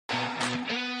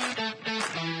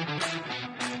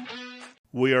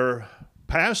We are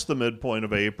past the midpoint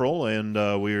of April, and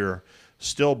we're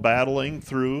still battling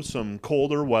through some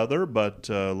colder weather, but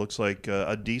looks like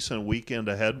a decent weekend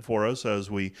ahead for us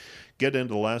as we get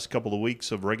into the last couple of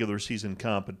weeks of regular season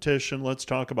competition. Let's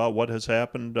talk about what has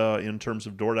happened in terms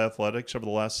of Dordt athletics over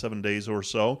the last 7 days or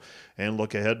so, and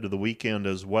look ahead to the weekend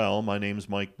as well. My name is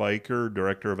Mike Biker,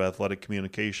 Director of Athletic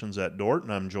Communications at Dordt,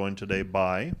 and I'm joined today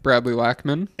by Bradley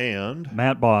Lackman and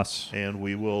Matt Boss. And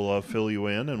we will fill you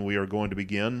in, and we are going to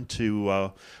begin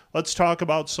to let's talk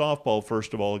about softball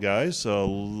first of all, guys. A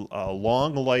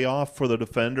long layoff for the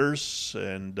Defenders,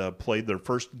 and played their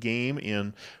first games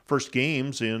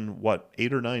in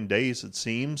 8 or 9 days it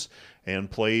seems,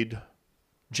 and played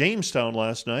Jamestown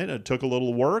last night. It took a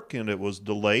little work, and it was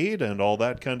delayed, and all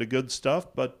that kind of good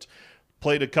stuff, but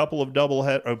played a couple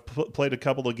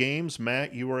of games.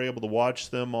 Matt, you were able to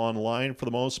watch them online for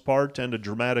the most part, and a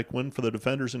dramatic win for the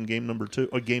Defenders in game number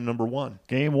 1.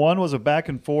 Game 1 was a back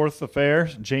and forth affair.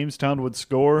 Jamestown would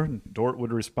score, Dordt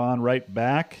would respond right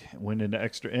back, went into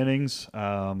extra innings.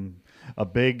 A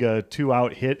big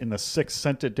 2-out hit in the 6th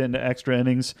sent it into extra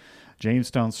innings.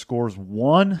 Jamestown scores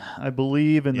 1, I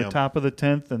believe, in the top of the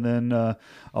 10th, and then a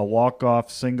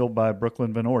walk-off single by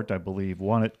Brooklyn Van Ort, I believe,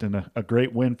 won it. And a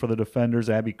great win for the Defenders.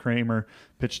 Abby Kramer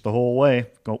pitched the whole way,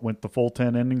 went the full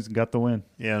 10 innings, and got the win.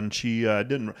 Yeah, and she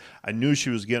I knew she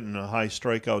was getting a high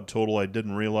strikeout total. I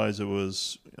didn't realize it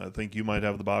was, I think you might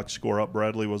have the box score up,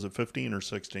 Bradley. Was it 15 or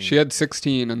 16? She had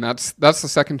 16, and that's the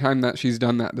second time that she's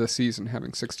done that this season,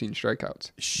 having 16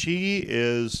 strikeouts. She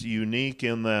is unique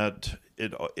in that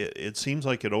it seems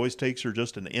like it always takes her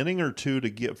just an inning or two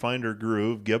to find her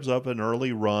groove, gives up an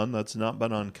early run. That's not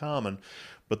been uncommon.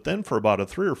 But then for about a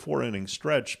 3 or 4 inning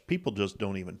stretch, people just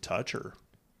don't even touch her.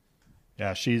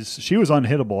 Yeah, she was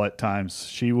unhittable at times.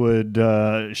 She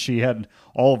had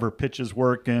all of her pitches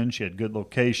working. She had good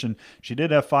location. She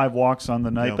did have 5 walks on the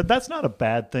night, but that's not a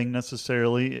bad thing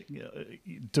necessarily.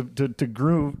 To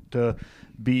groove, to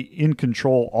be in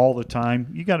control all the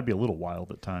time, you got to be a little wild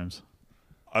at times.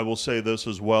 I will say this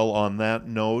as well on that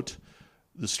note.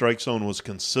 The strike zone was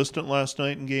consistent last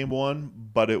night in game 1,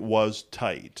 but it was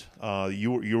tight.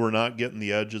 You were not getting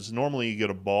the edges. Normally you get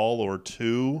a ball or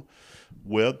two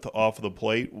width off of the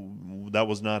plate. That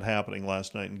was not happening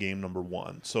last night in game number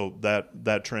 1. So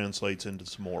that translates into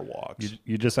some more walks.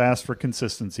 You just asked for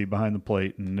consistency behind the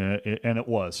plate, and it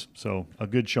was. So a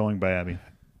good showing by Abby.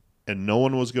 And no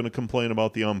one was going to complain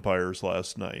about the umpires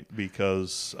last night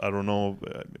because, I don't know,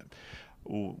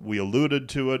 we alluded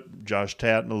to it. Josh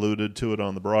Tatton alluded to it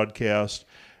on the broadcast.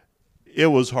 It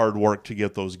was hard work to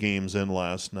get those games in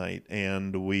last night,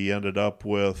 and we ended up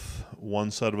with one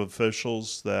set of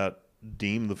officials that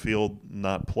deemed the field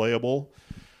not playable.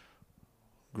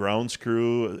 Grounds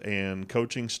crew and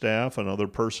coaching staff and other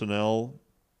personnel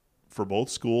for both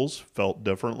schools felt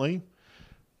differently,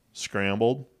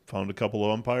 scrambled, found a couple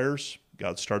of umpires,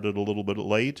 got started a little bit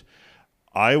late.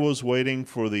 I was waiting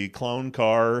for the clown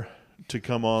car to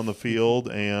come on the field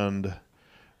and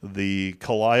the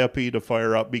calliope to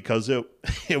fire up because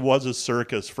it was a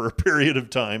circus for a period of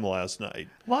time last night.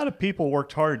 A lot of people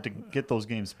worked hard to get those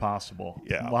games possible.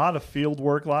 Yeah. A lot of field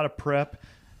work, a lot of prep,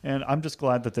 and I'm just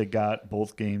glad that they got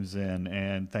both games in,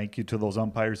 and thank you to those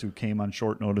umpires who came on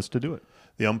short notice to do it.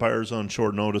 The umpires on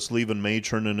short notice, Levin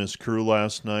Matron and his crew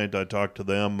last night, I talked to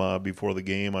them before the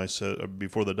game. I said,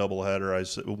 before the doubleheader, I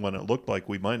said, when it looked like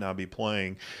we might not be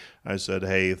playing, I said,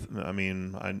 hey,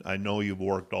 I know you've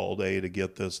worked all day to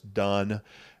get this done,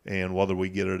 and whether we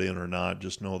get it in or not,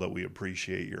 just know that we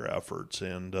appreciate your efforts.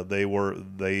 And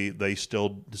they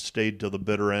still stayed to the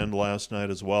bitter end last night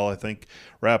as well. I think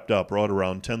wrapped up right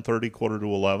around 10:30, quarter to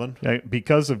 11. Yeah,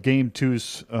 because of Game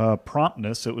 2's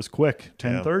promptness, it was quick,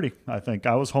 10:30. I think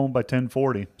I was home by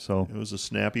 10:40. So it was a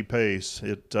snappy pace.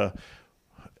 It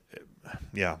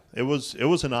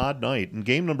was an odd night. In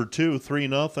game number 2,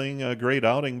 3-0, a great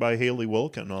outing by Haley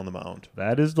Wilkin on the mound.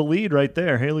 That is the lead right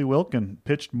there. Haley Wilkin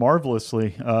pitched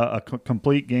marvelously, a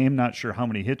complete game. Not sure how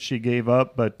many hits she gave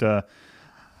up, but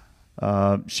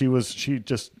she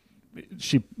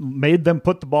made them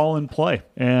put the ball in play,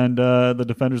 and the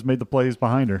Defenders made the plays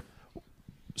behind her.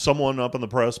 Someone up in the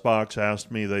press box asked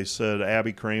me, they said,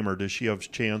 Abby Kramer, does she have a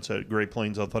chance at Great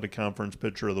Plains Athletic Conference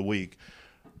Pitcher of the Week?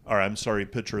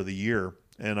 Pitcher of the Year.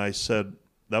 And I said,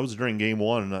 that was during game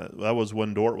 1, and that was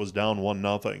when Dordt was down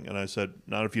 1-0. And I said,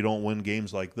 not if you don't win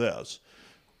games like this.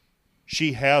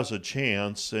 She has a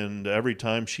chance, and every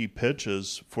time she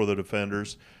pitches for the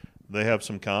Defenders, they have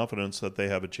some confidence that they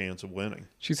have a chance of winning.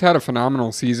 She's had a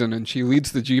phenomenal season, and she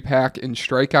leads the GPAC in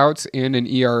strikeouts and in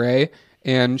ERA.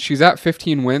 And she's at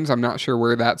 15 wins. I'm not sure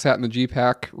where that's at in the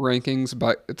GPAC rankings,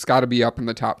 but it's got to be up in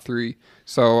the top 3.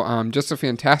 So just a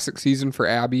fantastic season for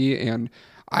Abby, and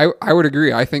I would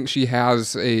agree. I think she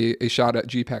has a shot at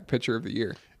GPAC Pitcher of the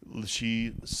Year.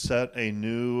 She set a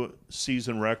new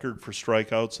season record for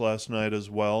strikeouts last night as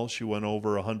well. She went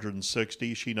over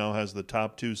 160. She now has the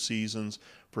top 2 seasons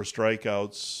for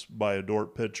strikeouts by a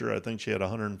Dordt pitcher. I think she had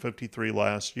 153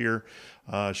 last year.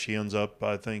 She ends up,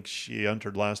 I think she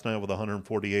entered last night with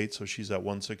 148, so she's at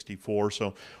 164.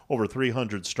 So over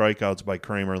 300 strikeouts by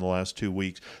Kramer in the last 2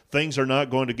 weeks. Things are not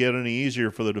going to get any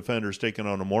easier for the defenders taking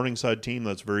on a Morningside team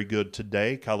that's very good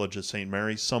today. College of St.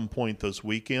 Mary's some point this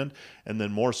weekend, and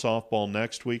then more softball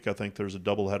next week. I think there's a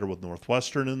doubleheader with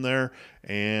Northwestern in there,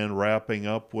 and wrapping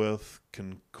up with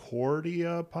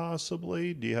Concordia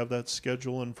possibly. Do you have that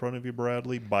schedule in front of you,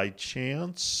 Bradley, by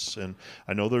chance? And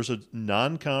I know there's a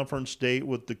non-conference date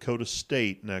with Dakota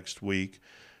State next week.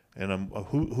 And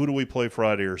who do we play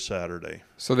Friday or Saturday?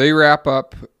 So they wrap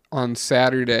up on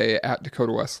Saturday at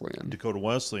Dakota Wesleyan. Dakota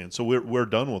Wesleyan. So we're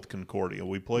done with Concordia.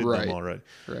 We played them already.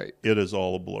 Right. It is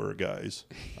all a blur, guys.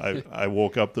 I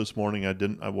woke up this morning.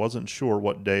 I wasn't sure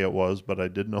what day it was, but I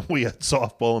did know we had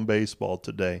softball and baseball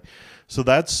today. So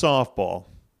that's softball.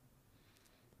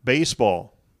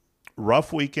 Baseball.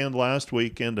 Rough weekend last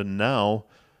weekend, and now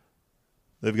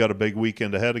they've got a big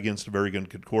weekend ahead against a very good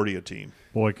Concordia team.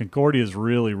 Boy, Concordia is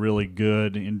really, really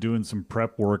good in doing some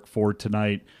prep work for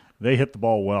tonight. They hit the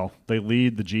ball well. They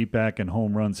lead the GPAC in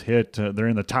home runs hit. They're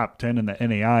in the top 10 in the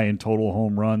NAI in total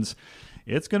home runs.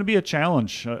 It's going to be a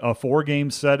challenge. A 4-game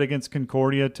set against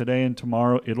Concordia today and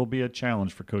tomorrow. It'll be a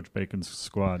challenge for Coach Bacon's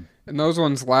squad. And those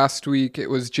ones last week, it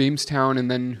was Jamestown,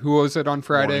 and then who was it on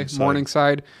Friday?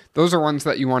 Morningside. Those are ones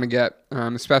that you want to get,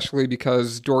 especially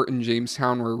because Dordt and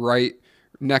Jamestown were right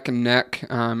neck and neck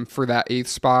for that 8th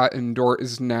spot, and Dordt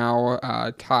is now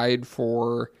tied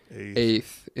for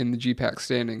 8th in the GPAC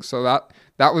standings. So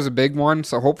that was a big one.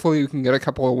 So hopefully we can get a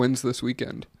couple of wins this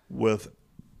weekend. With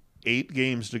 8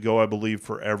 games to go, I believe,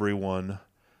 for everyone,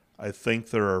 I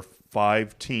think there are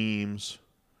 5 teams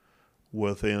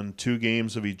within 2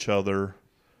 games of each other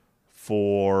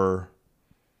for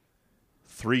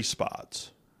 3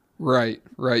 spots. Right.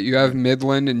 You have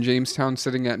Midland and Jamestown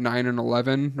sitting at 9 and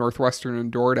 11, Northwestern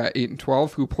and Dordt at 8 and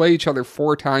 12, who play each other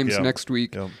 4 times next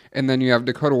week, and then you have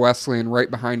Dakota Wesleyan right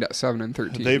behind at 7 and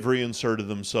 13. They've reinserted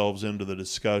themselves into the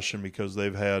discussion because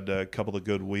they've had a couple of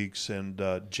good weeks, and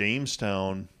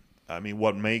Jamestown. I mean,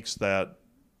 what makes that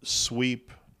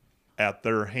sweep at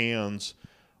their hands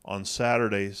on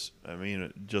Saturdays? I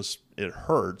mean, it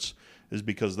hurts, is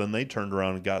because then they turned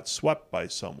around and got swept by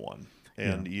someone.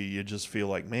 And you just feel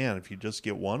like, man, if you just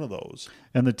get one of those.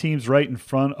 And the teams right in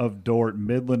front of Dordt,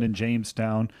 Midland and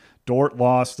Jamestown. Dordt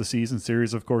lost the season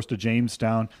series, of course, to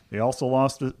Jamestown. They also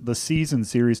lost the season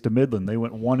series to Midland. They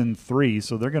went 1-3,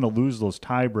 so they're going to lose those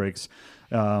tie breaks.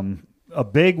 A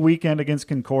big weekend against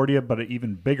Concordia, but an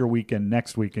even bigger weekend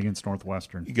next week against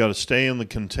Northwestern. You got to stay in the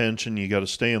contention. You got to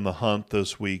stay in the hunt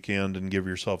this weekend and give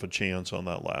yourself a chance on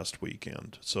that last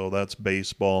weekend. So that's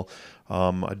baseball.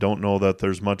 I don't know that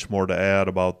there's much more to add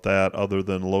about that other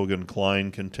than Logan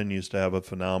Klein continues to have a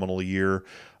phenomenal year.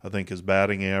 I think his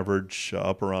batting average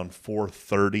up around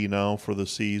 .430 now for the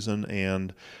season,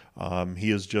 and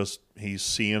he's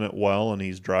seeing it well, and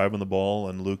he's driving the ball,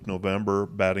 and Luke November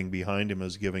batting behind him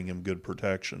is giving him good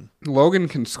protection. Logan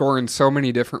can score in so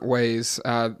many different ways.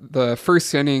 The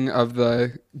first inning of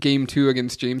the Game 2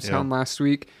 against Jamestown last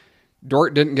week,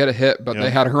 Dordt didn't get a hit, but they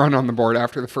had a run on the board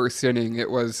after the first inning. It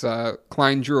was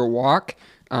Klein drew a walk,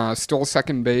 stole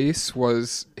second base,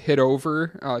 was hit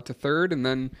over to third, and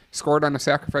then scored on a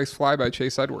sacrifice fly by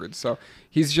Chase Edwards. So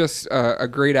he's just a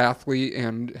great athlete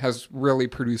and has really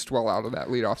produced well out of that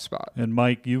leadoff spot. And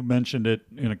Mike, you mentioned it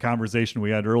in a conversation we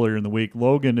had earlier in the week.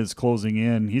 Logan is closing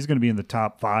in. He's going to be in the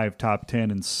top 5, top 10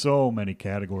 in so many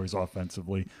categories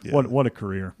offensively. Yeah. What a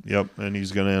career. Yep, and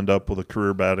he's going to end up with a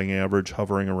career batting average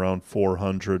hovering around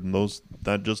 400, and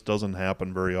that just doesn't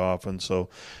happen very often. So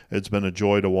it's been a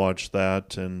joy to watch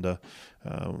that, and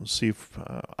see if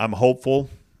I'm hopeful.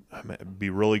 It'd be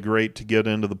really great to get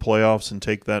into the playoffs and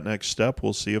take that next step.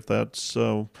 We'll see if that's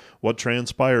what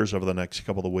transpires over the next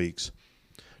couple of weeks.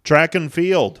 Track and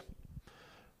field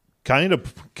kind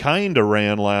of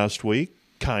ran last week.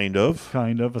 Kind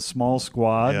of a small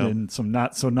squad and some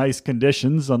not so nice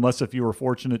conditions, unless if you were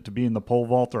fortunate to be in the pole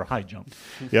vault or high jump.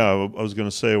 Yeah, I was going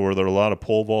to say, were there a lot of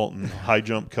pole vault and high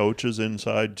jump coaches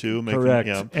inside too? Correct.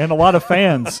 Yeah. And a lot of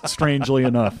fans, strangely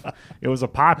enough. It was a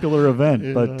popular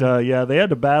event, but they had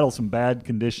to battle some bad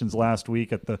conditions last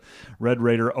week at the Red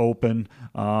Raider Open.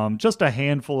 Just a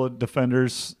handful of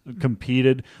defenders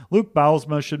competed. Luke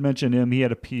Bausma, should mention him. He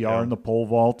had a PR in the pole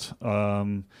vault.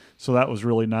 So that was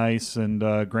really nice. And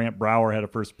Grant Brower had a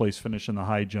first place finish in the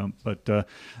high jump. But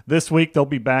this week they'll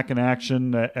be back in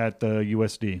action at the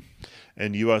USD.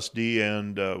 And USD,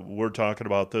 and we're talking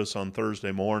about this on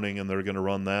Thursday morning, and they're going to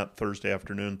run that Thursday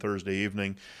afternoon, Thursday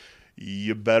evening.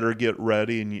 You better get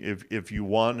ready. And if you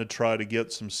want to try to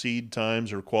get some seed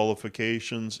times or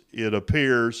qualifications, it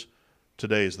appears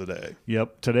today's the day.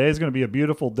 Yep. Today is going to be a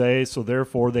beautiful day, so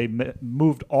therefore they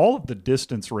moved all of the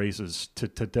distance races to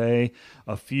today,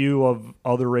 a few of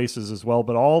other races as well,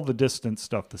 but all the distance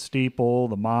stuff, the steeple,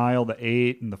 the mile, the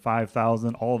 8, and the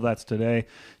 5,000, all of that's today.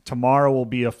 Tomorrow will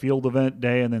be a field event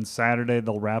day, and then Saturday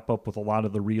they'll wrap up with a lot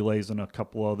of the relays and a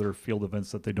couple other field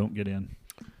events that they don't get in.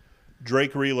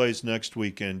 Drake Relays next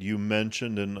weekend. You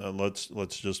mentioned, and let's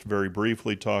just very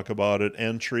briefly talk about it.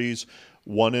 Entries,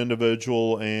 one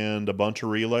individual and a bunch of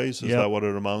relays. Is that what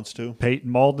it amounts to?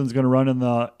 Peyton Malden's going to run in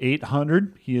the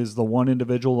 800. He is the one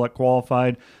individual that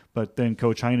qualified. But then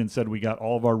Coach Heinen said we got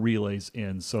all of our relays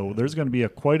in. So there's going to be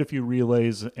quite a few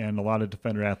relays and a lot of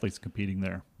Defender athletes competing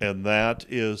there. And that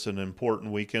is an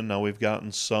important weekend. Now, we've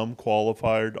gotten some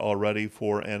qualified already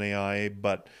for NAIA,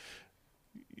 but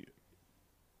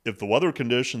if the weather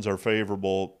conditions are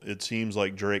favorable, it seems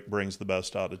like Drake brings the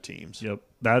best out of teams. Yep,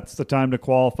 that's the time to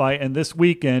qualify. And this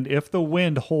weekend, if the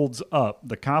wind holds up,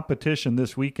 the competition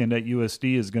this weekend at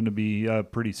USD is going to be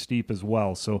pretty steep as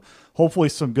well. So hopefully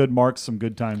some good marks, some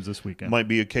good times this weekend. Might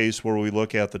be a case where we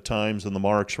look at the times and the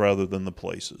marks rather than the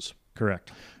places.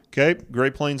 Correct. Okay,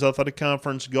 Great Plains Athletic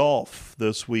Conference golf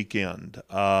this weekend.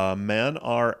 Men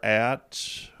are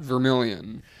at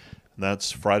Vermilion.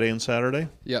 That's Friday and Saturday?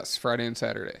 Yes, Friday and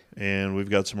Saturday. And we've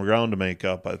got some ground to make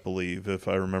up, I believe, if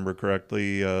I remember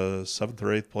correctly. 7th or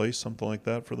 8th place, something like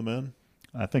that for the men?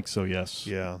 I think so, yes.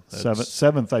 Yeah.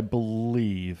 Seventh, I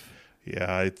believe.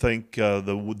 Yeah, I think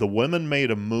the women made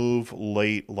a move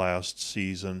late last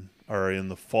season, or in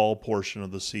the fall portion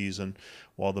of the season,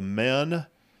 while the men,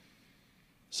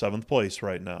 7th place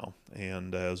right now.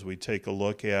 And as we take a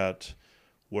look at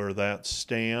where that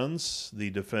stands, the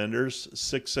Defenders,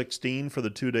 616 for the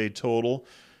two-day total,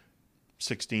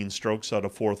 16 strokes out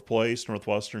of 4th place.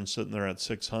 Northwestern sitting there at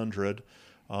 600.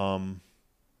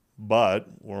 But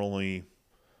we're only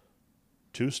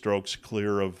 2 strokes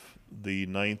clear of the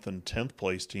 9th and 10th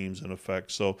place teams in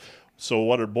effect. So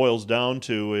what it boils down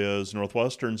to is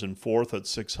Northwestern's in 4th at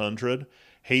 600.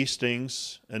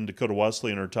 Hastings and Dakota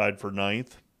Wesleyan are tied for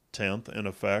 9th, 10th in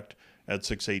effect at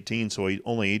 618, so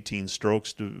only 18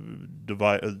 strokes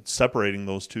separating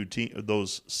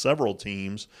those several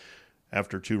teams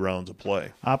after 2 rounds of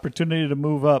play. Opportunity to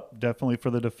move up, definitely for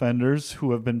the Defenders,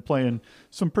 who have been playing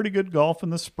some pretty good golf in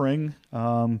the spring,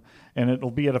 and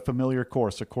it'll be at a familiar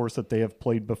course, a course that they have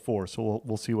played before, so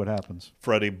we'll see what happens.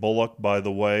 Freddie Bullock, by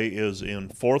the way, is in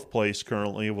 4th place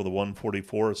currently with a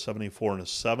 144, a 74, and a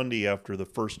 70 after the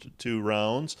first 2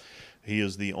 rounds. He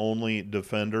is the only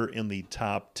defender in the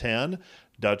top 10.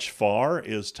 Dutch Farr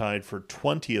is tied for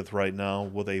 20th right now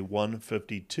with a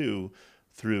 152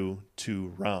 through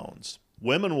 2 rounds.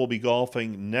 Women will be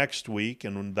golfing next week,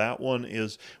 and that one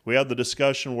is, we had the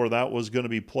discussion where that was going to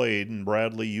be played, and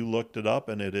Bradley, you looked it up,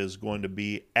 and it is going to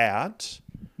be at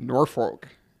Norfolk,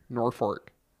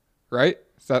 right?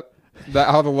 Is that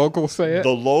how the locals say it? The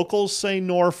locals say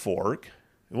Norfolk.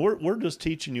 We're just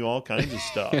teaching you all kinds of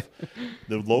stuff.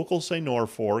 The locals say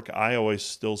Norfolk. I always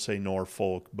still say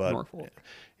Norfolk, but Norfolk.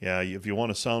 Yeah, if you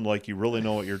want to sound like you really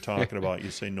know what you're talking about, you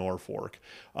say Norfolk.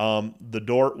 The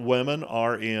Dordt women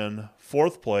are in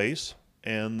 4th place,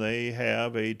 and they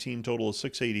have a team total of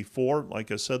 684. Like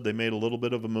I said, they made a little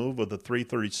bit of a move with a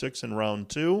 336 in round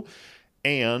 2,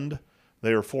 and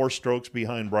they are 4 strokes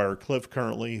behind Briar Cliff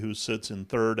currently, who sits in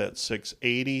 3rd at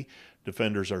 680.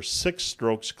 Defenders are 6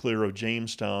 strokes clear of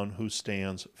Jamestown, who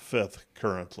stands 5th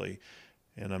currently.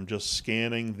 And I'm just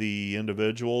scanning the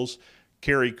individuals.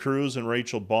 Carrie Cruz and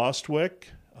Rachel Bostwick.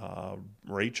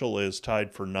 Rachel is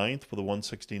tied for 9th with a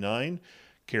 169.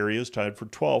 Carrie is tied for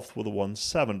 12th with a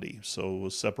 170. So it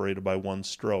was separated by 1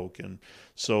 stroke. And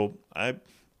so I'm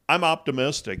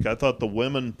optimistic. I thought the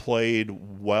women played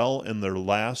well in their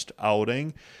last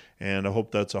outing. and I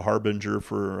hope that's a harbinger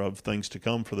of things to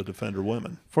come for the Defender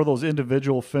women. For those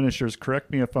individual finishers,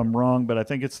 correct me if I'm wrong, but I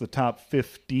think it's the top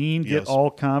 15 get Yes. all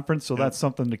conference, so Yep. that's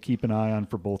something to keep an eye on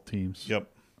for both teams. Yep.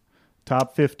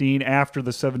 Top 15 after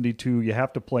the 72, you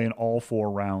have to play in all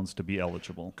 4 rounds to be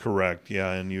eligible. Correct.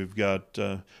 Yeah, and you've got,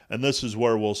 and this is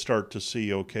where we'll start to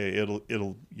see. Okay,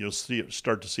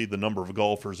 start to see the number of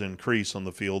golfers increase on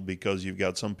the field, because you've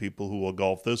got some people who will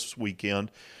golf this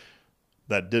weekend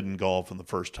that didn't golf in the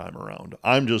first time around.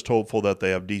 I'm just hopeful that they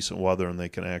have decent weather and they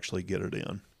can actually get it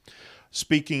in.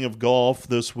 Speaking of golf,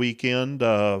 this weekend,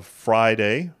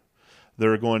 Friday,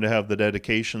 they're going to have the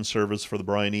dedication service for the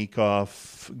Brian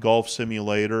Ecoff Golf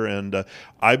Simulator, and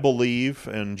I believe,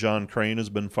 and John Crane has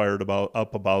been fired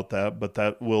up about that, but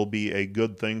that will be a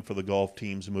good thing for the golf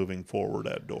teams moving forward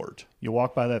at Dordt. You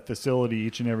walk by that facility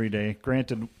each and every day.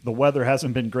 Granted, the weather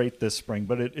hasn't been great this spring,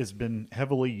 but it has been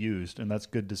heavily used, and that's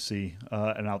good to see.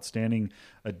 An outstanding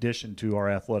addition to our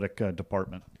athletic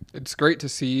department. It's great to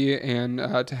see, and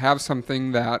to have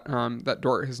something that that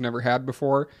Dordt has never had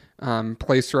before,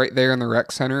 placed right there in the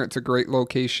rec center. It's a great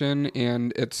location,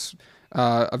 and it's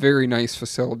a very nice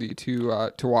facility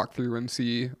to walk through and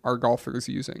see our golfers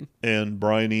using. And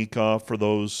Brian Ecoff, for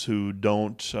those who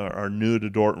are new to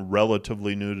Dordt,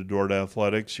 relatively new to Dordt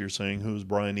athletics, you're saying, who's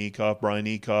Brian Ecoff? Brian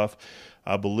Ecoff,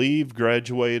 I believe,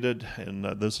 graduated, and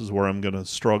this is where I'm going to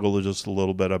struggle just a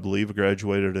little bit. I believe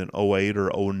graduated in 08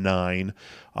 or 09,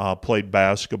 played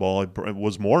basketball. He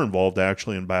was more involved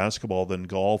actually in basketball than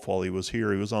golf while he was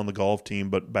here. He was on the golf team,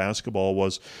 but basketball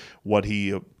was what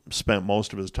he spent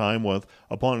most of his time with.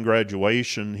 Upon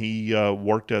graduation, he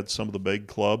worked at some of the big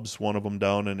clubs, one of them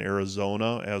down in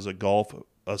Arizona as a golf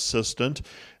assistant,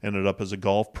 ended up as a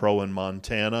golf pro in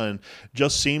Montana, and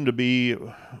just seemed to be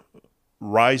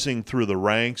rising through the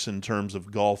ranks in terms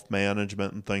of golf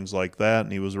management and things like that,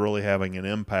 and he was really having an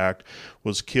impact.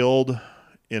 Was killed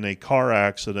in a car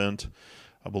accident,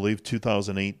 I believe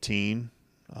 2018,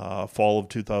 fall of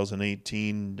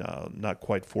 2018, not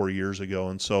quite 4 years ago.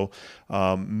 And so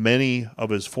many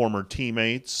of his former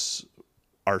teammates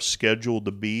are scheduled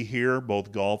to be here,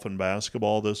 both golf and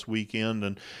basketball this weekend,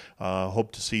 and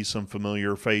hope to see some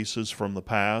familiar faces from the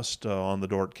past on the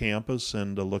Dordt campus,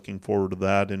 and looking forward to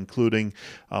that, including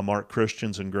Mark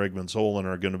Christians and Greg Van Zolen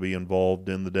are going to be involved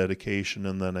in the dedication,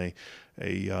 and then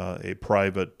a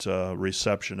private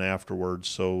reception afterwards.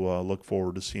 So look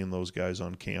forward to seeing those guys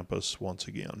on campus once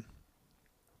again.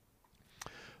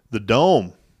 The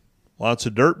Dome. Lots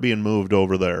of dirt being moved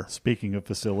over there. Speaking of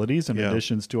facilities and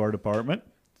additions to our department,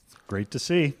 it's great to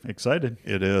see. Excited.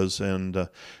 It is, and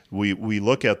we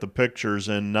look at the pictures,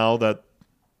 and now that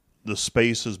the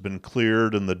space has been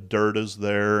cleared and the dirt is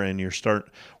there, and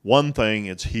one thing,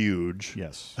 it's huge.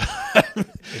 Yes.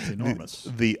 It's enormous.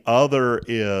 The other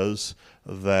is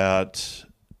that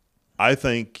I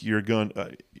think you're going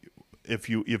if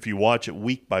you watch it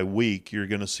week by week, you're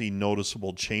going to see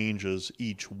noticeable changes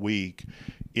each week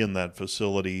in that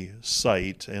facility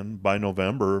site, and by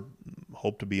November,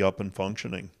 hope to be up and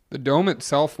functioning. The dome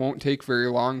itself won't take very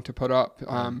long to put up,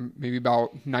 maybe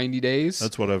about 90 days.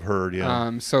 That's what I've heard,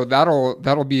 yeah. So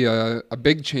that'll be a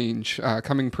big change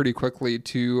coming pretty quickly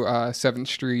to 7th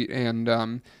Street,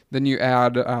 and then you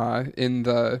add in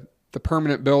the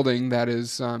permanent building that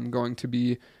is going to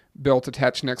be built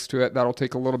attached next to it. That'll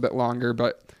take a little bit longer,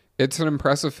 but it's an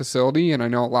impressive facility, and I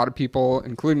know a lot of people,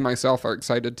 including myself, are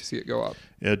excited to see it go up.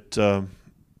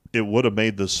 It would have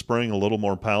made this spring a little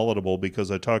more palatable, because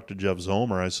I talked to Jeff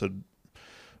Zomer. I said,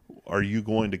 are you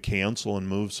going to cancel and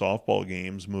move softball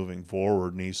games moving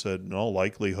forward? And he said, no,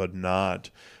 likelihood not.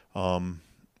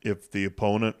 If the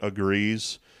opponent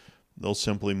agrees, they'll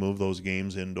simply move those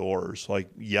games indoors. Like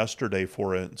yesterday,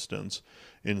 for instance,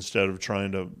 instead of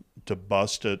trying to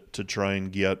bust it to try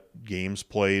and get games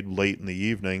played late in the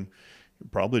evening,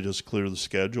 probably just clear the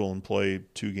schedule and play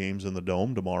 2 games in the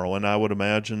Dome tomorrow. And I would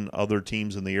imagine other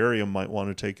teams in the area might want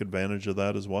to take advantage of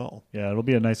that as well. Yeah, it'll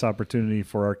be a nice opportunity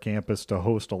for our campus to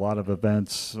host a lot of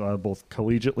events, both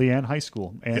collegiately and high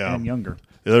school and younger.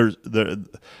 There's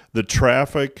the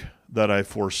traffic that I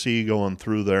foresee going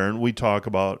through there, and we talk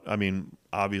about, I mean,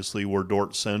 obviously we're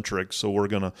Dordt centric, so we're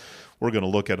gonna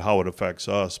look at how it affects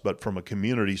us. But from a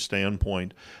community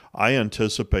standpoint, I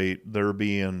anticipate there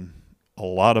being a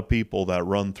lot of people that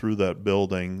run through that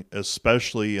building,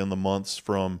 especially in the months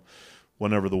from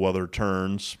whenever the weather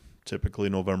turns, typically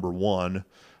November 1,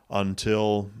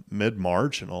 until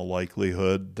mid-March in all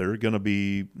likelihood. There's going to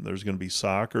be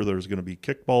soccer, there's going to be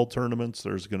kickball tournaments,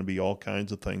 there's going to be all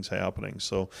kinds of things happening.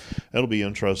 So it'll be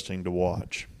interesting to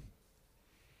watch.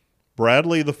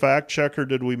 Bradley, the fact checker,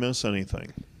 did we miss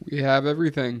anything? We have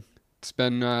everything. It's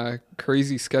been a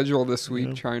crazy schedule this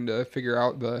week trying to figure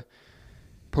out the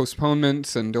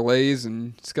postponements and delays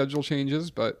and schedule changes,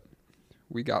 but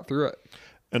we got through it.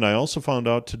 And I also found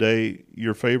out today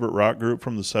your favorite rock group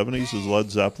from the 70s is Led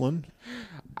Zeppelin.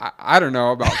 I don't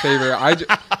know about favorite.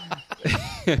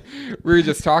 We were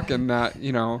just talking that,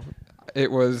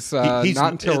 it was not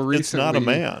until recently it's not a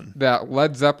man. that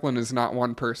Led Zeppelin is not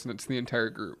one person. It's the entire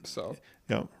group. So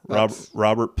yeah,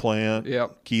 Robert Plant.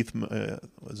 Yep. Keith,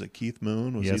 was it Keith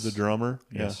Moon? Was Yes. he the drummer?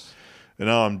 Yes. Yeah. And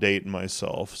now I'm dating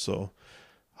myself. So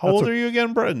how old are you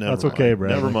again, Brad? That's okay,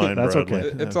 Brad. Never mind. That's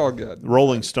Bradley. okay. It's all good.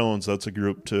 Rolling Stones, that's a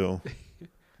group too.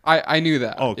 I knew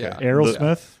that. Okay. Yeah.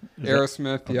 Aerosmith?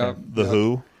 Aerosmith, yep. The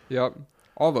Who. Yep.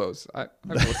 All those. I've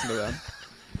listened to them.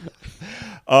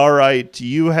 All right,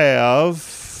 you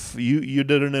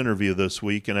did an interview this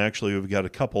week, and actually we've got a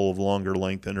couple of longer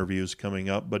length interviews coming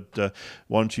up, but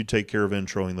why don't you take care of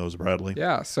introing those, Bradley?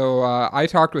 Yeah, so I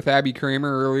talked with Abby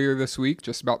Kramer earlier this week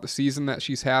just about the season that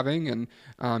she's having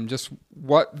and just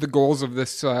what the goals of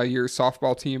this year's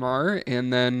softball team are.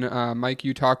 And then, Mike,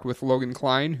 you talked with Logan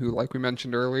Klein, who, like we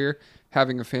mentioned earlier,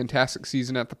 having a fantastic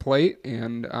season at the plate,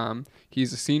 and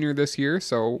he's a senior this year,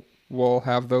 so we'll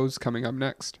have those coming up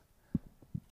next.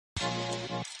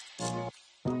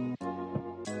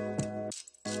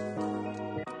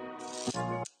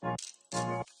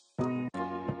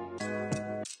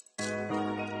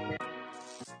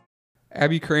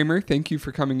 Abby Kramer, thank you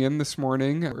for coming in this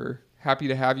morning. We're happy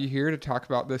to have you here to talk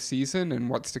about this season and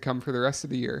what's to come for the rest of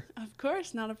the year. Of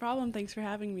course, not a problem. Thanks for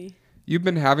having me. You've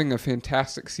been having a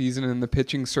fantastic season in the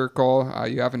pitching circle.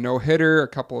 You have a no-hitter, a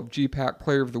couple of GPAC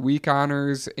Player of the Week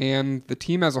honors, and the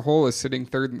team as a whole is sitting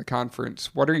third in the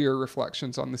conference. What are your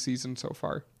reflections on the season so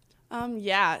far?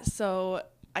 So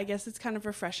I guess it's kind of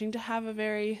refreshing to have a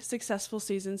very successful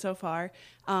season so far.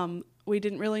 We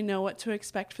didn't really know what to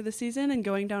expect for the season, and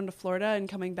going down to Florida and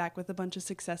coming back with a bunch of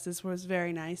successes was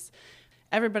very nice.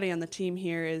 Everybody on the team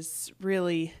here is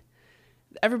really...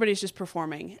 everybody's just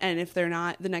performing, and if they're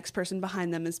not, the next person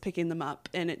behind them is picking them up,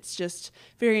 and it's just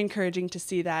very encouraging to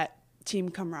see that team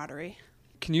camaraderie.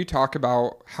 Can you talk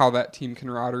about how that team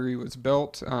camaraderie was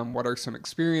built? What are some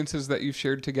experiences that you've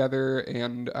shared together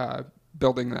and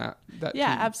building that team?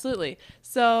 Yeah, absolutely.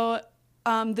 So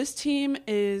this team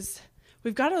is...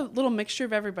 we've got a little mixture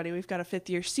of everybody. We've got a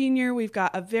fifth-year senior. We've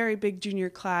got a very big junior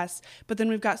class, but then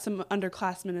we've got some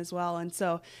underclassmen as well. And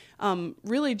so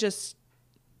really just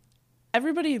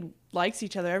everybody likes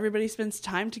each other. Everybody spends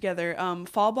time together.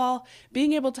 Fall ball,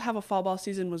 being able to have a fall ball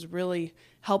season was really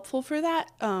helpful for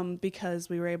that because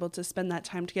we were able to spend that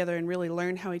time together and really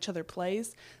learn how each other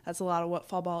plays. That's a lot of what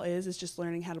fall ball is just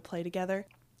learning how to play together.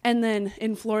 And then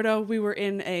in Florida, we were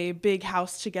in a big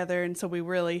house together, and so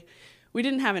we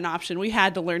didn't have an option. We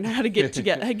had to learn how to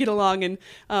get along, and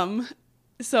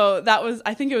so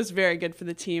I think it was very good for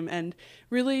the team, and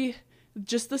really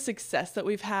just the success that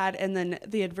we've had, and then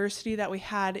the adversity that we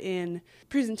had in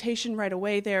presentation right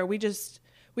away there. We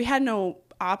had no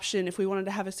option. If we wanted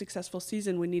to have a successful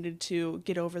season, we needed to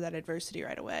get over that adversity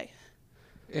right away.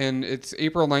 And it's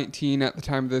April 19 at the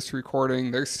time of this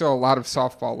recording. There's still a lot of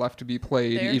softball left to be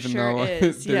played, even though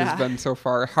there's been so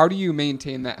far. How do you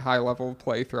maintain that high level of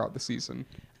play throughout the season?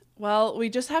 Well, we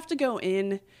just have to go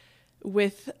in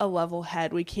with a level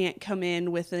head. We can't come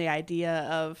in with the idea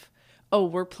of, oh,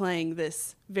 we're playing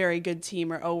this very good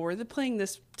team, or, oh, we're playing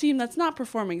this team that's not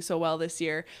performing so well this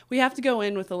year. We have to go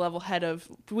in with a level head of,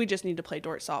 we just need to play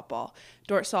Dordt softball.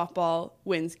 Dordt softball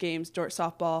wins games. Dordt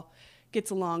softball gets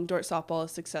along. Dordt softball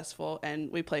is successful, and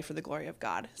we play for the glory of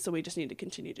God. So we just need to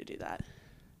continue to do that.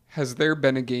 Has there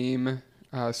been a game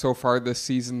so far this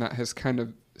season that has kind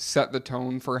of set the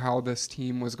tone for how this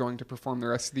team was going to perform the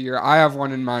rest of the year? I have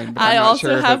one in mind. But I I'm not also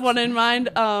sure have one in mind.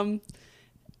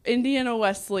 Indiana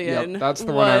Wesleyan that's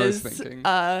the one I was thinking.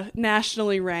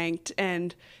 Nationally ranked,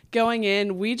 and going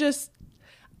in,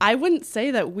 I wouldn't say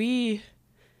that we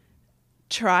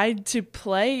tried to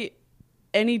play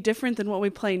any different than what we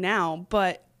play now,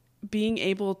 but being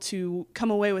able to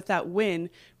come away with that win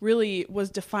really was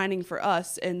defining for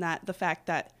us, in that the fact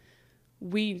that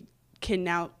we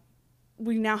now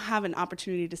have an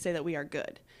opportunity to say that we are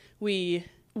good. We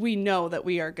know that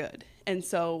we are good. And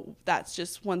so that's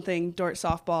just one thing Dordt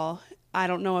softball, I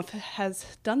don't know if it has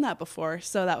done that before.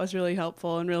 So that was really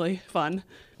helpful and really fun.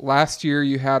 Last year,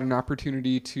 you had an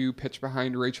opportunity to pitch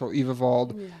behind Rachel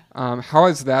Evevald. Yeah. How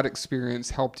has that experience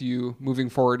helped you moving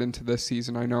forward into this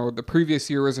season? I know the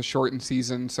previous year was a shortened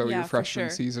season, so your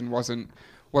freshman season wasn't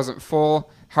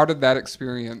full. How did that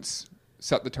experience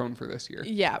set the tone for this year.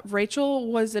 Yeah,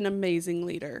 Rachel was an amazing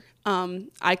leader.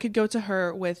 I could go to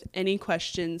her with any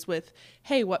questions with,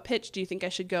 hey, what pitch do you think I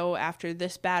should go after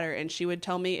this batter? And she would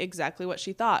tell me exactly what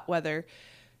she thought, whether,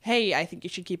 hey, I think you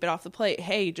should keep it off the plate.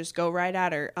 Hey, just go right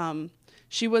at her.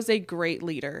 She was a great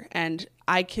leader, and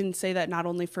I can say that not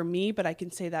only for me, but I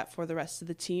can say that for the rest of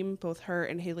the team. Both her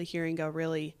and Haley Heeringa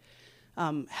really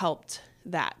helped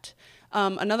that.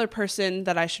 Another person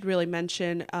that I should really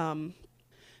mention,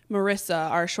 Marissa,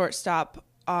 our shortstop,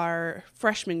 our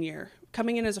freshman year.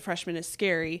 Coming in as a freshman is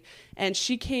scary, and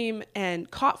she came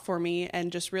and caught for me and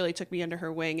just really took me under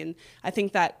her wing, and I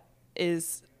think that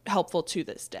is helpful to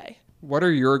this day. What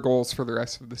are your goals for the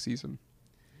rest of the season?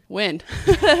 Win.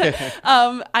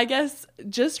 I guess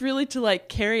just really to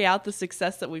carry out the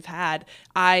success that we've had.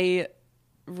 I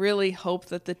really hope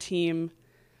that the team,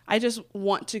 I just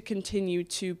want to continue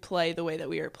to play the way that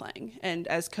we are playing. And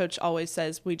as Coach always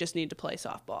says, we just need to play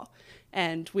softball.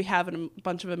 And we have a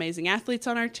bunch of amazing athletes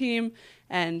on our team.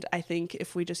 And I think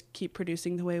if we just keep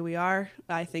producing the way we are,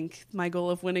 I think my goal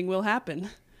of winning will happen.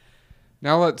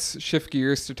 Now let's shift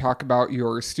gears to talk about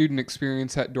your student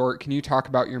experience at Dordt. Can you talk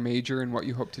about your major and what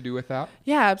you hope to do with that?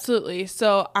 Yeah, absolutely.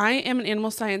 So I am an animal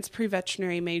science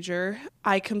pre-veterinary major.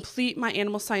 I complete my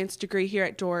animal science degree here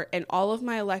at Dordt, and all of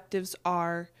my electives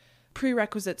are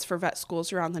prerequisites for vet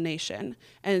schools around the nation.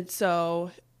 And so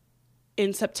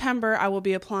in September, I will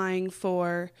be applying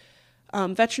for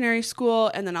veterinary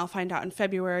school, and then I'll find out in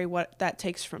February what that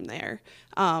takes from there.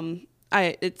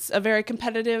 It's a very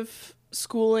competitive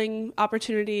schooling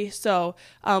opportunity, so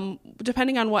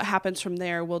depending on what happens from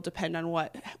there will depend on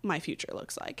what my future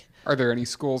looks like. Are there any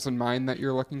schools in mind that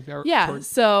you're looking for? Yeah,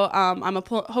 so I'm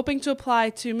hoping to apply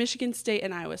to Michigan State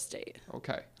and Iowa State.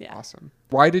 Okay, yeah. Awesome.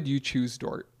 Why did you choose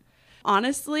Dordt?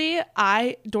 Honestly,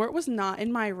 Dordt was not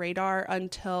in my radar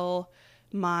until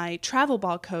my travel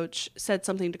ball coach said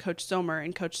something to Coach Sommer,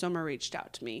 and Coach Sommer reached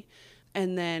out to me.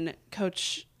 And then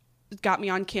Coach got me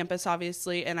on campus,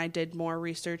 obviously, and I did more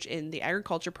research in the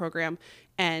agriculture program,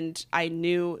 and I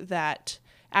knew that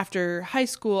after high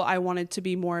school, I wanted to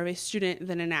be more of a student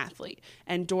than an athlete,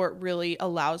 and Dordt really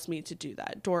allows me to do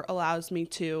that. Dordt allows me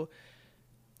to,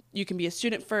 you can be a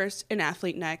student first, an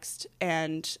athlete next,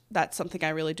 and that's something I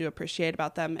really do appreciate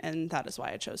about them, and that is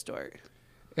why I chose Dordt.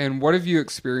 And what have you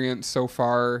experienced so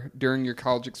far during your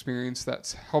college experience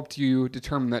that's helped you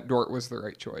determine that Dordt was the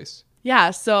right choice?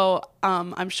 Yeah, so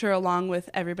I'm sure along with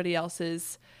everybody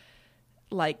else's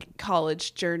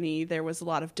college journey, there was a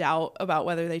lot of doubt about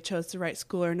whether they chose the right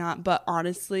school or not. But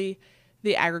honestly,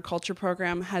 the agriculture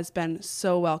program has been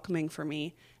so welcoming for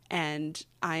me, and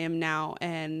I am now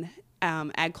an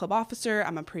ag club officer.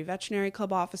 I'm a pre-veterinary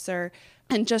club officer,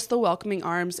 and just the welcoming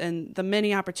arms and the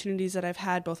many opportunities that I've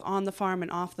had both on the farm and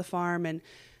off the farm,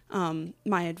 and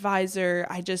my advisor,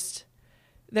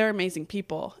 they're amazing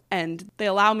people, and they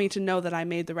allow me to know that I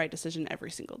made the right decision every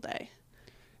single day.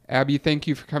 Abby, thank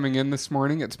you for coming in this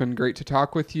morning. It's been great to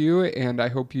talk with you, and I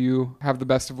hope you have the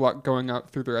best of luck going out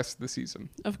through the rest of the season.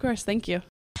 Of course. Thank you.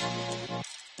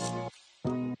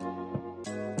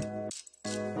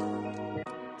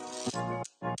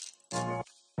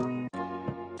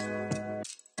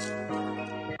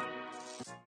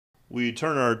 We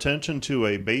turn our attention to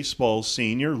a baseball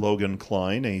senior, Logan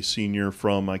Klein, a senior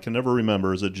from, I can never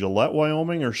remember, is it Gillette,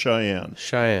 Wyoming or Cheyenne?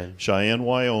 Cheyenne,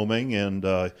 Wyoming,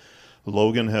 and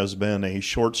Logan has been a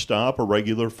shortstop, a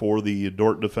regular for the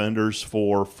Dordt Defenders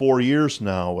for 4 years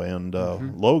now, and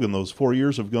Logan, those 4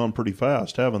 years have gone pretty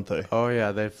fast, haven't they? Oh,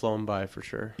 yeah, they've flown by for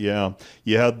sure. Yeah.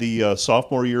 You had the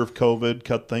sophomore year of COVID,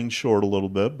 cut things short a little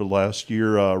bit, but last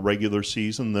year, regular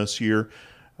season, this year,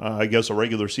 I guess a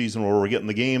regular season where we're getting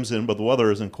the games in, but the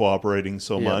weather isn't cooperating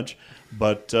so much.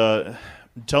 But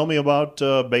tell me about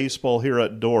baseball here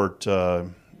at Dordt.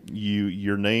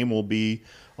 Your name will be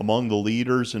among the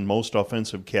leaders in most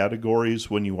offensive categories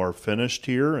when you are finished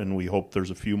here, and we hope there's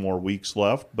a few more weeks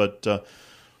left. But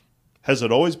has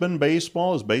it always been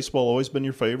baseball? Has baseball always been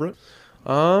your favorite?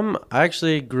 I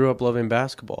actually grew up loving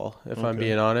basketball, if I'm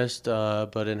being honest.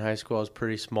 But in high school, I was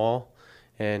pretty small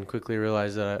and quickly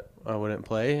realized that I wouldn't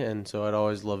play, and so I'd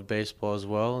always loved baseball as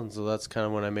well. And so that's kind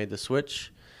of when I made the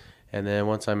switch. And then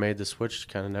once I made the switch,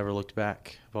 kind of never looked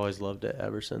back. I've always loved it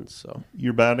ever since. So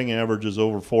your batting average is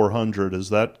over 400. Has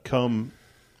that come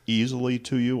easily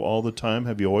to you all the time?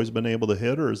 Have you always been able to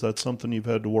hit, or is that something you've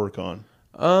had to work on?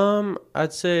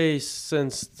 I'd say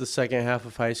since the second half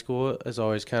of high school, it's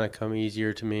always kind of come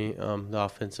easier to me, the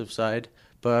offensive side.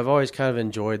 But I've always kind of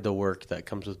enjoyed the work that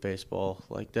comes with baseball,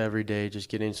 like the everyday, just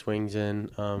getting swings in,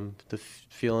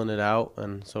 feeling it out,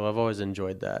 and so I've always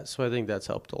enjoyed that. So I think that's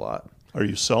helped a lot. Are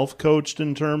you self-coached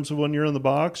in terms of when you're in the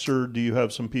box, or do you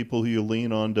have some people who you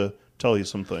lean on to tell you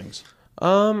some things?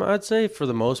 I'd say for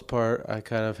the most part, I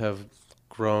kind of have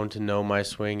grown to know my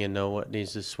swing and know what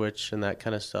needs to switch and that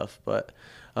kind of stuff. But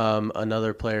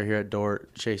another player here at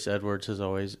Dordt, Chase Edwards, has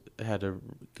always had a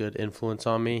good influence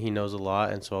on me. He knows a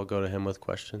lot, and so I'll go to him with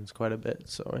questions quite a bit.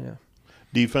 So, yeah.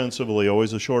 Defensively,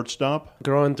 always a shortstop?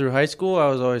 Growing through high school, I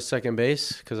was always second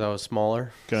base because I was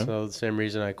smaller. Okay. So the same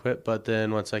reason I quit. But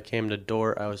then once I came to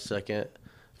Dordt, I was second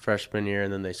freshman year,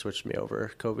 and then they switched me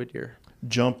over COVID year.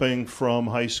 Jumping from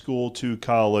high school to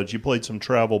college, you played some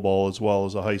travel ball as well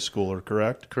as a high schooler,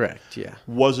 correct? Correct, yeah.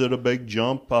 Was it a big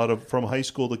jump from high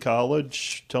school to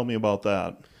college? Tell me about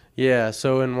that. Yeah,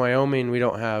 so in Wyoming, we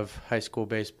don't have high school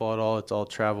baseball at all. It's all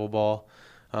travel ball.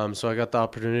 So I got the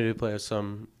opportunity to play with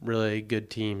some really good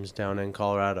teams down in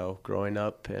Colorado growing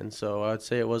up. And so I would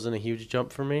say it wasn't a huge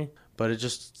jump for me, but it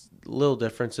just little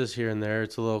differences here and there.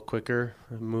 It's a little quicker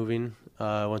moving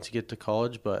once you get to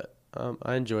college, but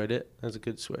I enjoyed it. It was a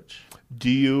good switch. Do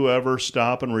you ever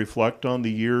stop and reflect on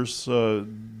the years,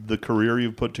 the career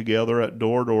you've put together at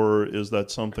Dordt, or is that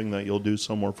something that you'll do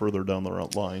somewhere further down the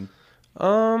line?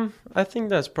 I think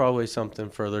that's probably something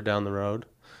further down the road.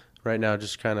 Right now,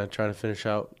 just kind of trying to finish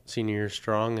out senior year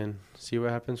strong and see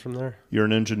what happens from there. You're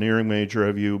an engineering major.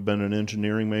 Have you been an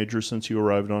engineering major since you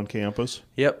arrived on campus?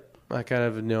 Yep. I kind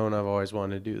of known I've always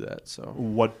wanted to do that. So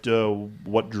what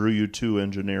drew you to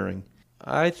engineering?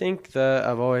 I think that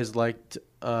I've always liked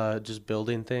just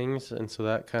building things, and so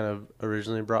that kind of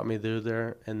originally brought me through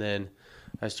there. And then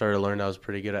I started to learn I was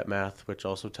pretty good at math, which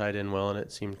also tied in well, and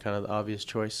it seemed kind of the obvious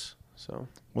choice. So,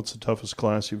 what's the toughest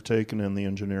class you've taken in the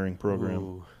engineering program?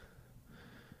 Ooh.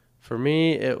 For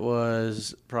me, it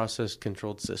was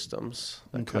process-controlled systems.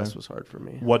 That class was hard for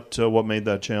me. What made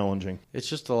that challenging? It's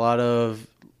just a lot of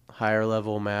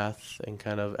higher-level math and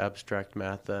kind of abstract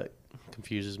math that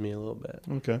confuses me a little bit.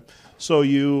 Okay, so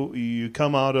you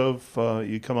come out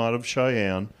of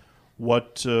Cheyenne.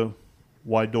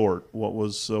 Why Dordt? What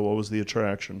was the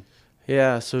attraction?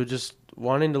 Yeah, so just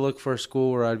wanting to look for a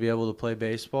school where I'd be able to play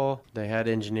baseball. They had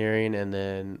engineering and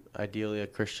then ideally a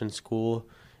Christian school,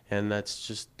 and that's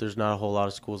just there's not a whole lot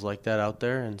of schools like that out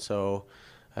there. And so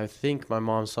I think my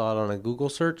mom saw it on a Google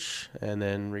search and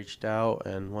then reached out,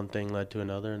 and one thing led to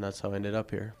another, and that's how I ended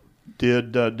up here.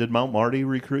 Did Mount Marty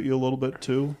recruit you a little bit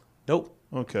too? Nope.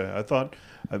 Okay, I thought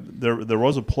there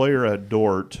was a player at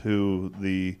Dordt who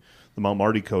the Mount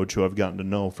Marty coach, who I've gotten to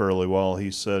know fairly well.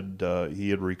 He said he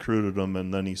had recruited him,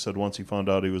 and then he said once he found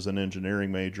out he was an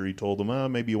engineering major, he told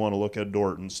him, maybe you want to look at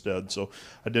Dordt instead. So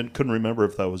I couldn't remember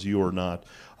if that was you or not.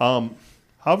 How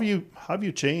have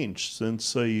you changed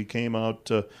since you came out?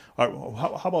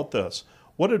 How about this?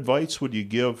 What advice would you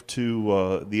give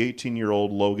to the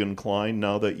 18-year-old Logan Klein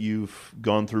now that you've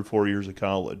gone through 4 years of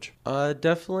college?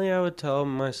 Definitely, I would tell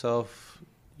myself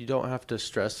you don't have to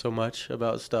stress so much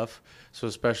about stuff. So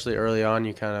especially early on,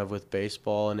 you kind of, with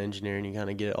baseball and engineering, you kind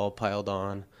of get it all piled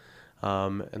on.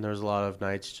 And there's a lot of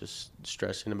nights just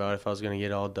stressing about if I was going to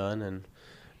get it all done. And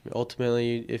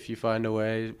ultimately, if you find a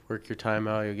way, work your time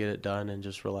out, you'll get it done, and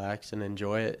just relax and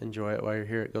enjoy it. Enjoy it while you're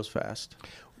here. It goes fast.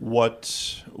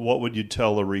 What would you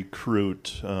tell a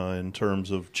recruit in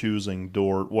terms of choosing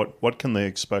Dordt? What can they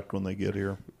expect when they get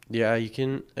here? Yeah, you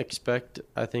can expect,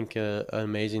 I think, an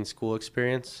amazing school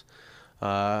experience.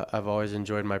 I've always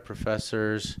enjoyed my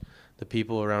professors. The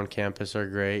people around campus are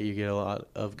great. You get a lot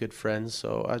of good friends,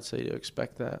 so I'd say to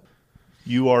expect that.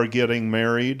 You are getting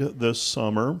married this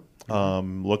summer.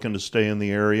 Looking to stay in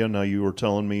the area. Now, you were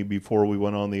telling me before we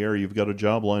went on the air you've got a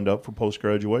job lined up for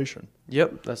post-graduation.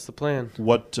 Yep, that's the plan.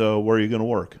 Where are you going to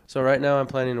work? So right now I'm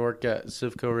planning to work at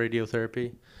Civco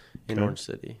Radiotherapy in Orange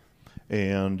City.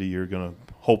 And you're going to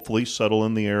hopefully settle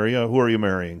in the area. Who are you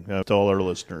marrying? To all our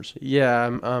listeners.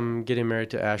 Yeah, I'm getting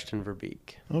married to Ashton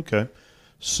Verbeek. Okay.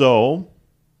 So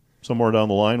somewhere down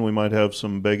the line, we might have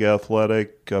some big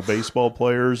athletic baseball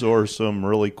players or some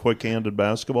really quick-handed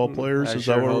basketball players.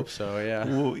 I hope so.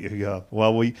 Yeah. Yeah.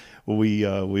 Well,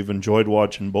 we've enjoyed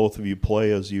watching both of you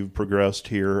play as you've progressed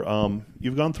here.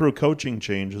 You've gone through a coaching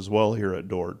change as well here at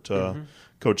Dordt.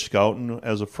 Coach Scouten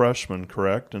as a freshman,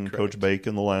 correct, and Coach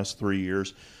Bacon the last 3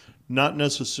 years. I'm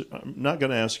not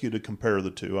going to ask you to compare the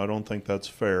two. I don't think that's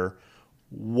fair.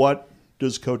 What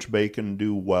does Coach Bacon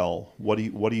do well? What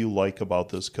do you like about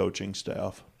this coaching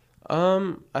staff?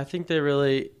 I think they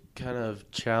really kind of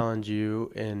challenge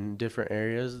you in different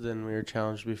areas than we were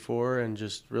challenged before, and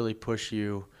just really push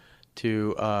you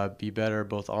to be better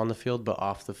both on the field but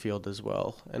off the field as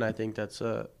well. And I think that's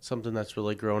something that's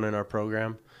really grown in our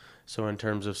program. So in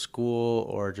terms of school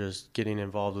or just getting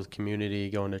involved with community,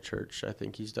 going to church, I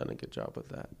think he's done a good job with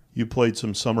that. You played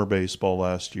some summer baseball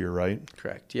last year, right?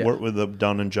 Correct. Yeah. What,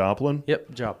 down in Joplin?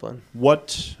 Yep, Joplin.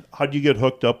 How did you get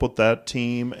hooked up with that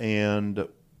team, and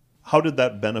how did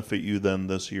that benefit you then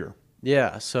this year?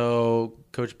 Yeah, so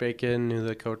Coach Bacon knew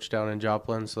the coach down in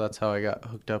Joplin, so that's how I got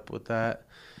hooked up with that.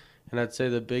 And I'd say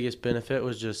the biggest benefit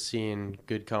was just seeing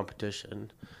good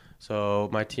competition. So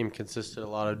my team consisted of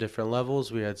a lot of different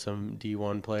levels. We had some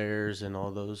D1 players and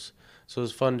all those. So it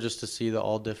was fun just to see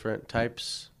all different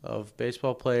types of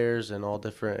baseball players and all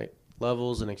different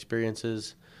levels and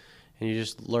experiences. And you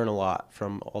just learn a lot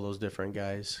from all those different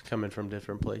guys coming from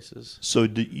different places. So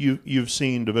you've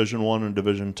seen Division I and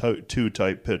Division II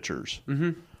type pitchers.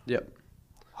 Mm-hmm. Yep.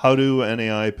 How do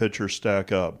NAI pitchers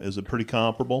stack up? Is it pretty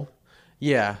comparable?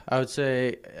 Yeah, I would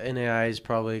say NAI is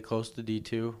probably close to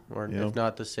D2, or if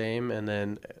not the same, and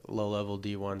then low-level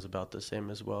D1 is about the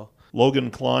same as well. Logan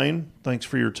Klein, thanks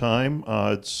for your time.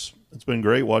 It's been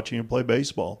great watching you play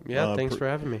baseball. Yeah, thanks for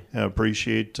having me. I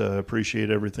appreciate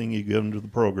everything you give into the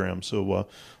program. So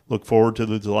look forward to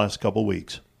the last couple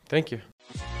weeks. Thank you.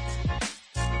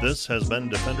 This has been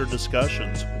Defender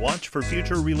Discussions. Watch for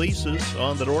future releases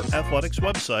on the Dordt Athletics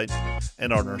website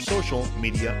and on our social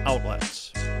media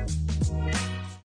outlets.